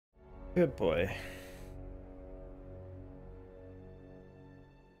Good boy.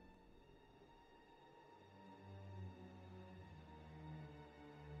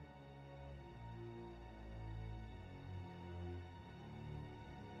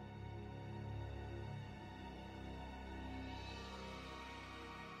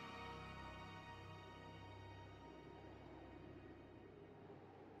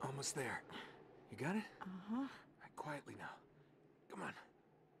 Almost there. You got it? Uh-huh. Right, quietly now. Come on.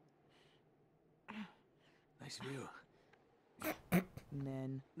 Nice view.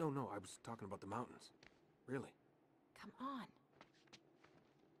 Men. No, I was talking about the mountains. Really. Come on.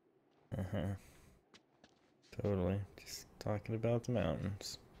 Uh-huh. Totally. Just talking about the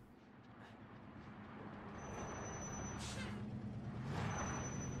mountains.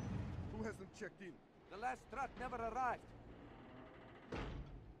 Who hasn't checked in? The last truck never arrived.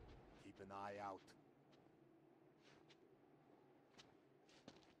 Keep an eye out.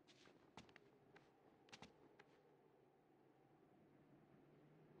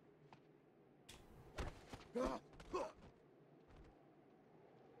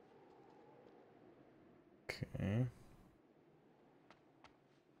 Okay.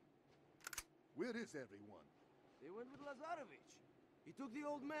 Where is everyone? They went with Lazarevich. He took the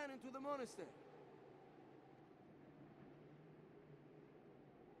old man into the monastery.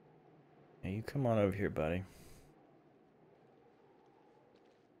 Hey, you come on over here, buddy.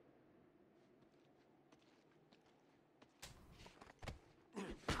 See ya.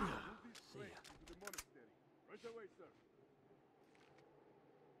 To the monastery. Right away, sir.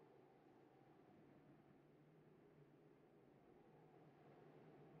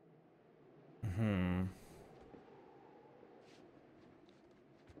 Hmm.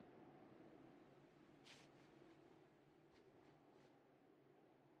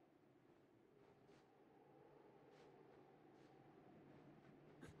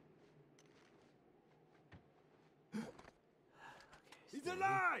 He's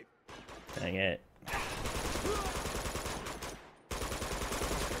alive! Dang it.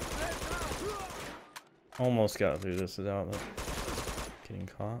 Almost got through this without getting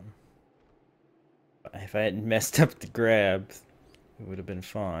caught. If I hadn't messed up the grab, it would have been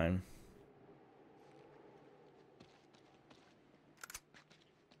fine.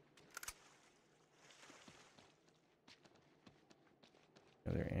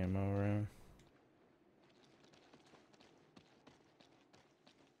 Other ammo around.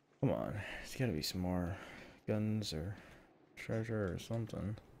 Come on, there's gotta be some more guns or treasure or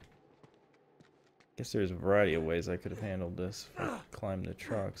something. Guess there's a variety of ways I could have handled this if I climbed the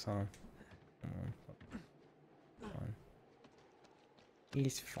trucks, huh? Fine.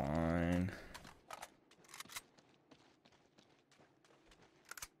 He's fine.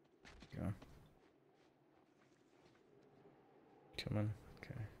 Go. Coming.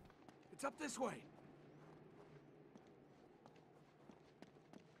 Okay. It's up this way.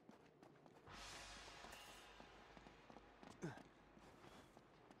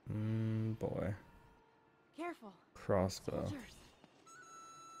 Boy. Careful. Crossbow. Soldiers.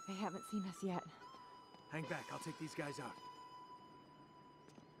 They haven't seen us yet. Hang back, I'll take these guys out.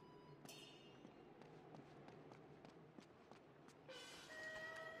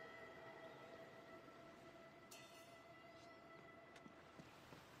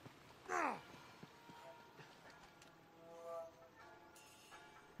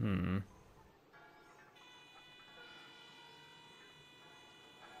 Hmm.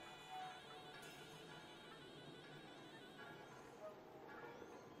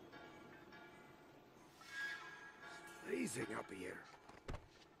 Freezing up here.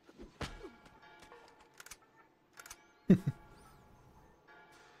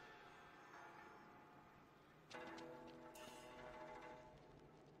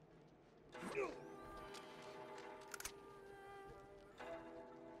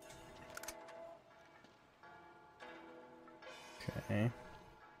 Okay.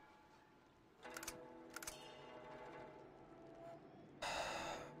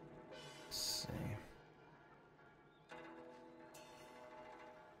 Let's see.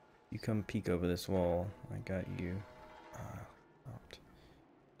 You come peek over this wall. I got you. Stopped.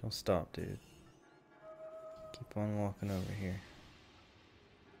 Don't stop, dude. Keep on walking over here.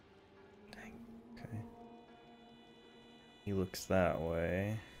 Dang. Okay. He looks that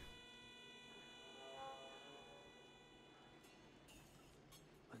way.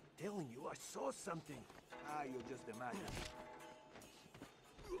 I'm telling you, I saw something. Ah, you'll just imagine.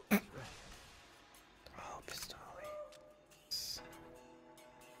 Oh, Pistoli.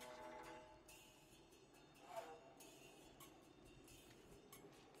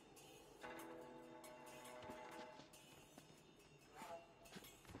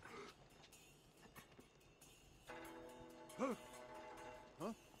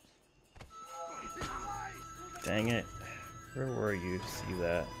 Dang it. Where were you to see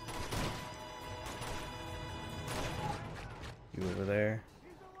that? You over there?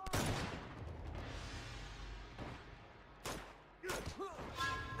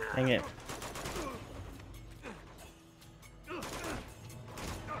 Dang it.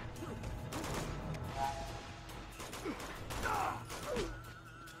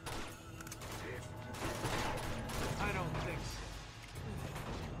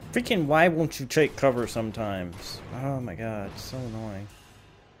 Freaking why won't you take cover sometimes? Oh my god, it's so annoying.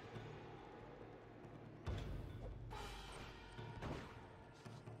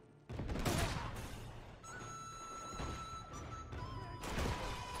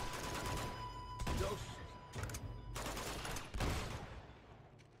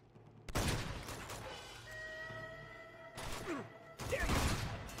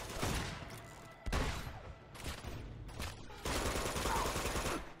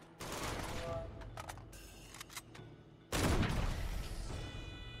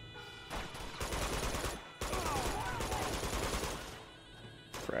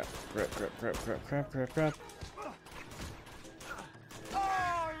 Crap.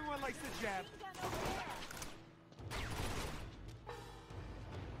 Oh, everyone likes the jab.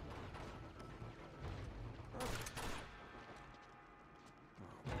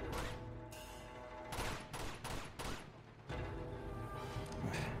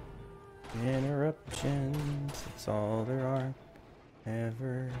 Interruptions, that's all there are.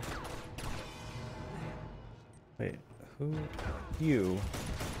 Ever. Wait, who? You.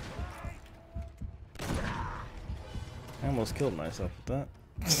 I almost killed myself with that.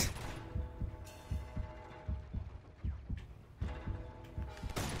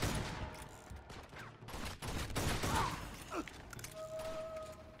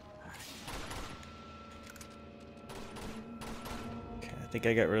 Okay, I think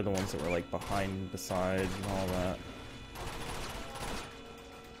I got rid of the ones that were like behind the sides and all that.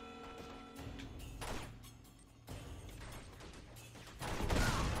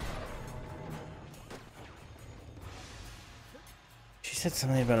 She said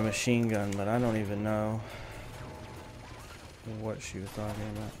something about a machine gun, but I don't even know what she was talking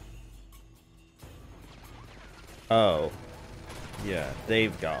about. Oh. Yeah,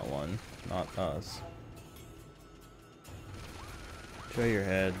 they've got one, not us. Show your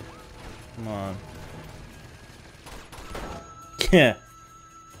head. Come on. Yeah.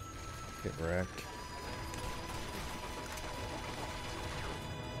 Get wrecked.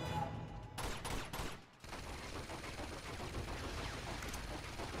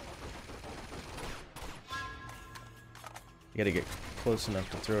 You gotta get close enough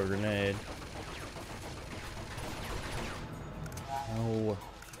to throw a grenade. Oh,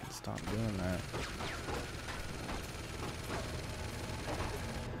 stop doing that.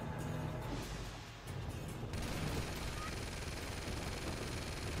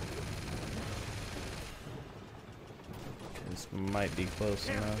 This might be close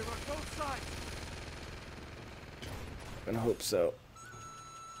enough. I hope so.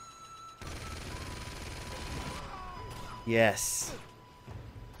 Yes.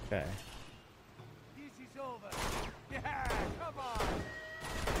 Okay. Easy's over. Yeah, come on.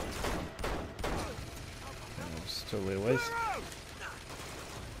 It's totally a waste.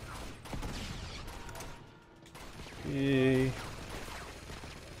 Yay.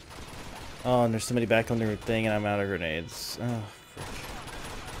 Oh, and there's somebody back on their thing, and I'm out of grenades. Oh, frick.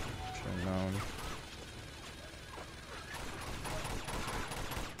 Should have known.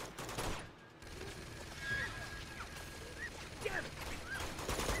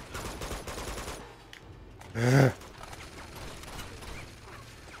 Ugh.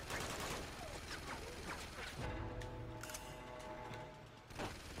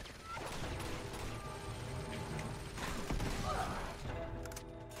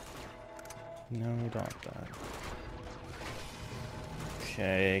 No, don't die.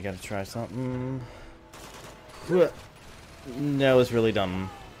 Okay, gotta try something. That was really dumb.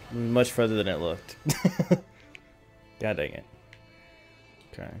 Much further than it looked. God dang it.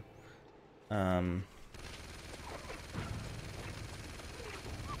 Okay.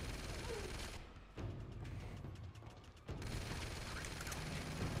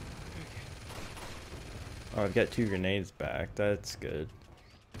 Oh, I've got 2 grenades back. That's good.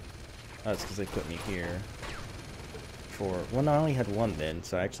 That's because they put me here. Well, no, I only had 1 then,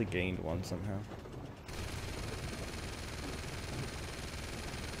 so I actually gained 1 somehow.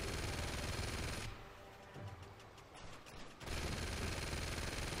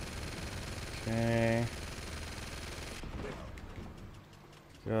 Okay.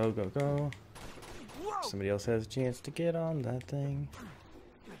 Go, go, go. Somebody else has a chance to get on that thing.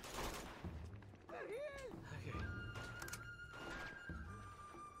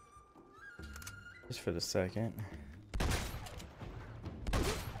 for the second.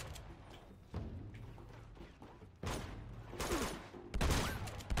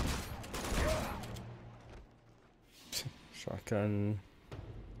 Shotgun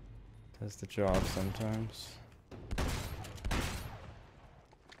does the job sometimes.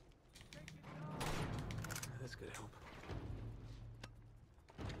 This could help.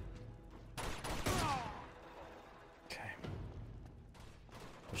 Okay.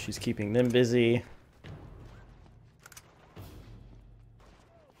 She's keeping them busy.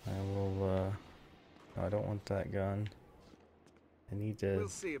 I will, no, I don't want that gun. I need to... We'll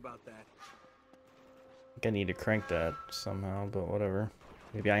see about that. I think I need to crank that somehow, but whatever.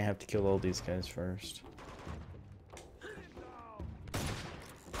 Maybe I have to kill all these guys first.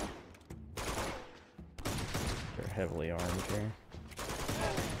 They're heavily armed here.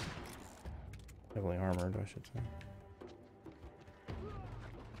 Heavily armored, I should say.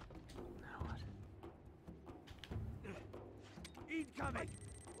 Now what? Incoming!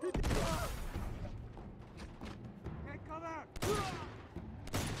 Get cover!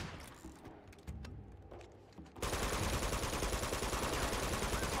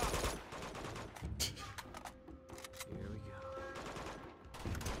 Here we go.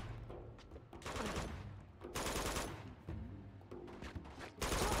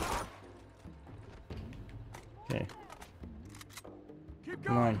 Okay, Keep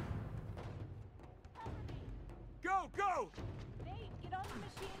come going! on. Go, go! Nate, get on the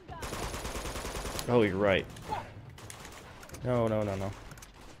machine gun. Oh, you're right. No, no, no, no.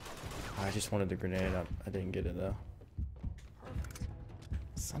 I just wanted the grenade up. I didn't get it though.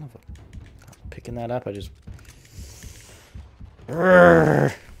 Son of a... Picking that up, I just...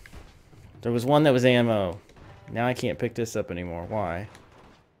 Urgh. There was one that was ammo. Now I can't pick this up anymore. Why?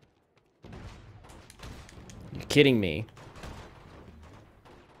 You're kidding me.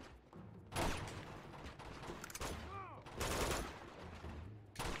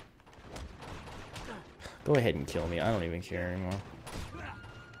 Go ahead and kill me. I don't even care anymore.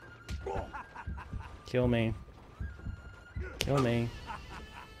 Kill me. Kill me.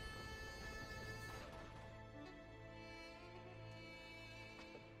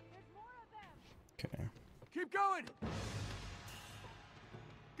 Okay. Keep going!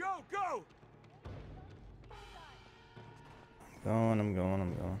 Go, go! I'm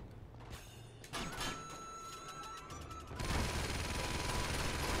going.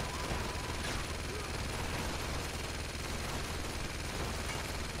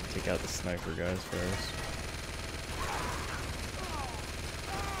 Take out the sniper guys first.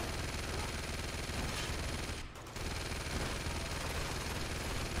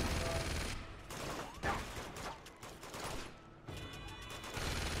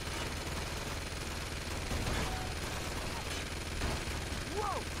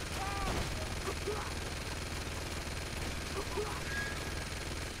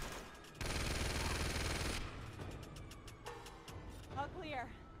 All clear.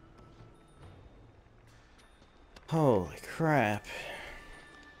 Holy crap.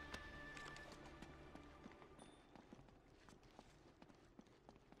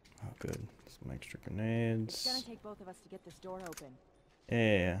 Oh, good. Some extra It's grenades. gonna take both of us to get this door open.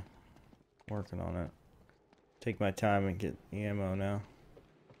 Yeah. Working on it. Take my time and get the ammo now.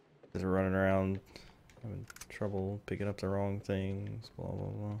 Just running around having trouble picking up the wrong things. Blah, blah,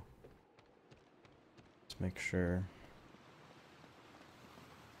 blah. Let's make sure.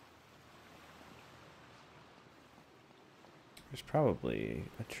 There's probably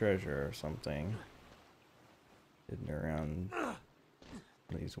a treasure or something hidden around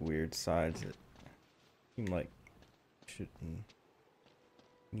these weird sides that seem like shouldn't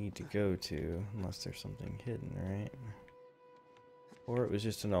need to go to unless there's something hidden, right? Or it was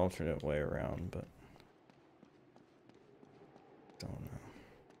just an alternate way around, but don't know.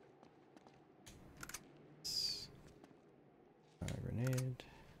 A grenade.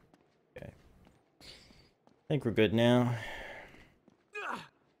 Okay. I think we're good now.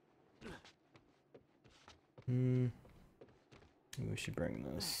 Maybe we should bring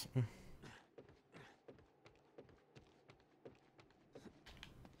this.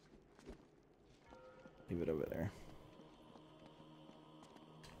 Leave it over there.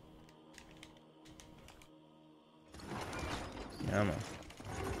 Ammo.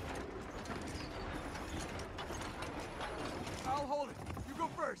 I'll hold it. You go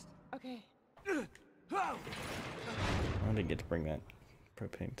first. Okay, I didn't get to bring that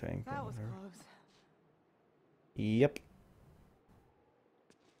propane tank. that was over there. close. Yep.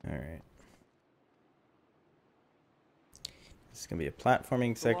 Alright. This is gonna be a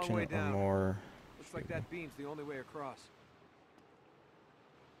platforming It's a long section way or down. more. Looks like that beam's the only way across.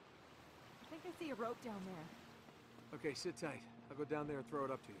 I think think I see a rope down there. Okay, sit tight. I'll go down there and throw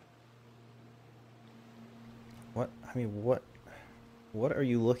it up to you. What? I mean, what are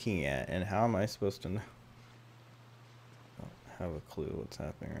you looking at, and how am I supposed to know? I don't have a clue what's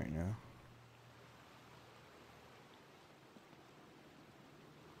happening right now.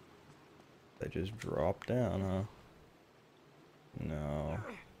 I just dropped down, huh? No,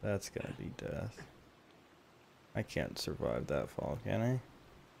 that's gonna be death. I can't survive that fall, can I?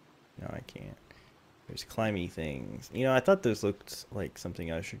 No, I can't. There's climby things. You know, I thought this looked like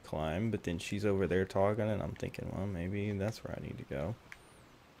something I should climb, but then she's over there talking, and I'm thinking, well, maybe that's where I need to go.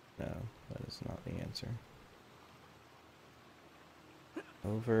 No, that is not the answer.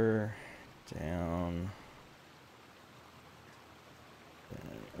 Over, down,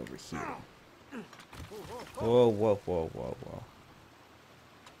 and over here. Whoa, whoa, whoa, whoa, whoa.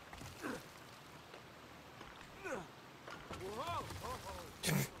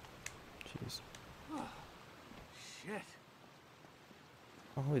 Jeez. Shit.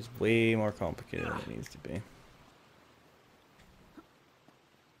 Always way more complicated than it needs to be.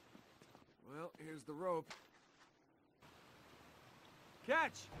 Well, here's the rope.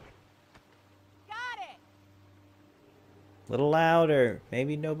 Catch! Got it! Little louder.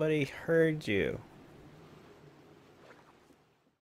 Maybe nobody heard you.